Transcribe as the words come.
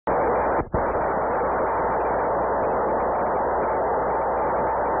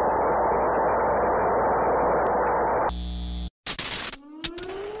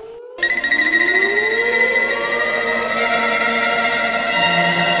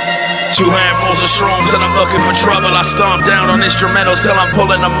2 handfuls of shrooms and I'm looking for trouble. I stomp down on instrumentals till I'm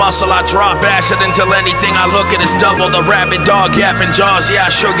pulling a muscle. I drop acid until anything I look at is double. The rabid dog yapping jaws, yeah,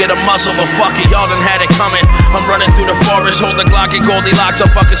 I sure get a muzzle, but fuck it, y'all done had it coming. I'm running through the forest, hold the Glock and Goldilocks, I'll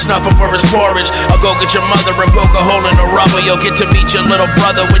fucking snuff him for his porridge. I'll go get your mother and poke a hole in the rubber. You'll get to meet your little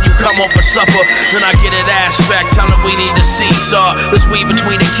brother when you come home for supper. Then I get it ass back, tell him we need to seesaw. There's weed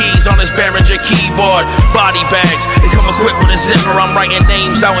between the keys on his Behringer keyboard. Body bags, they come equipped with a zipper. I'm writing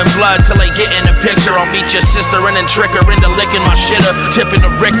names out in blood till they get in the picture. I'll meet your sister and then trick her into licking my shitter. Tipping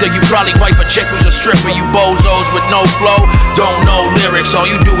the Richter, you probably wife a chick who's a stripper. You bozos with no flow, don't know lyrics. All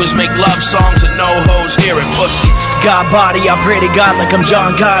you do is make love songs and no hoes hear it, pussy. God body, I pray to God like I'm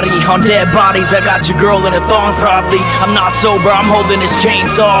John Gotti. On dead bodies, I got your girl in a thong probably. I'm not sober, I'm holding this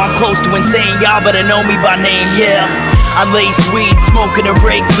chainsaw. I'm close to insane, y'all better know me by name, yeah. I lace weed, smoking and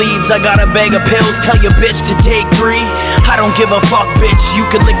rake leaves. I got a bag of pills, tell your bitch to take 3. I don't give a fuck, bitch, you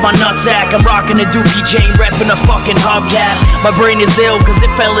can lick my nutsack. I'm rocking a dookie chain, repping a fucking hubcap. My brain is ill cause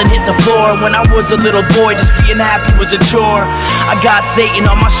it fell and hit the floor. When I was a little boy, just being happy was a chore. I got Satan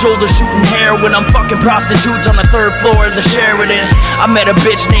on my shoulder shooting hair when I'm fucking prostitutes on the 3rd floor of the Sheridan. I met a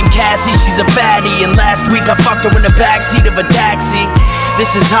bitch named Cassie, she's a fatty, and last week I fucked her in the backseat of a taxi.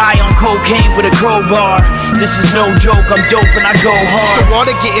 This is high on cocaine with a crowbar. This is no joke, I'm dope and I go hard. The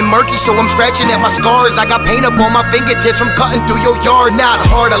water getting murky, so I'm scratching at my scars. I got paint up on my fingertips from cutting through your yard. Not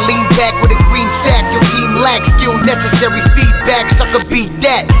hard, I lean back with a green sack. Your team lacks skill, necessary feedback. Sucker beat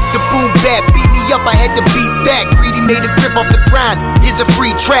that, the boom bap beat me up, I had to beat back. Greedy made a grip off the grind, here's a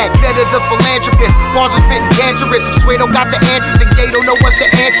free track. Better the philanthropist, bars are spitting cancerous. If Sway don't got the answers, then they don't know what the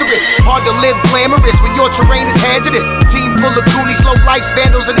answer is. Hard to live glamorous when your terrain is hazardous. Team full of goonies, low life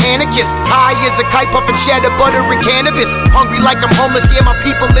vandals and anarchists. High as a kite, puffin' shatter butter and cannabis. Hungry like I'm homeless, yeah, my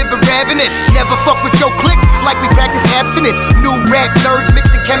people living ravenous. Never fuck with your clique, like we practice abstinence. New rap nerds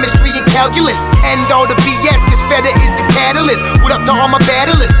mixed in chemistry and calculus. End all the BS, cause Feta is the catalyst. What up to all my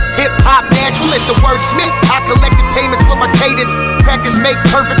battlers? Hip-hop naturalist, the wordsmith. I collected payments with my cadence. Practice make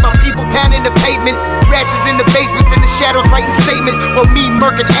perfect, my people pounding the pavement. Rats is in the basements, in the shadows writing statements. While me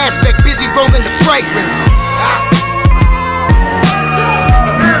murking aspect, busy rolling the fragrance.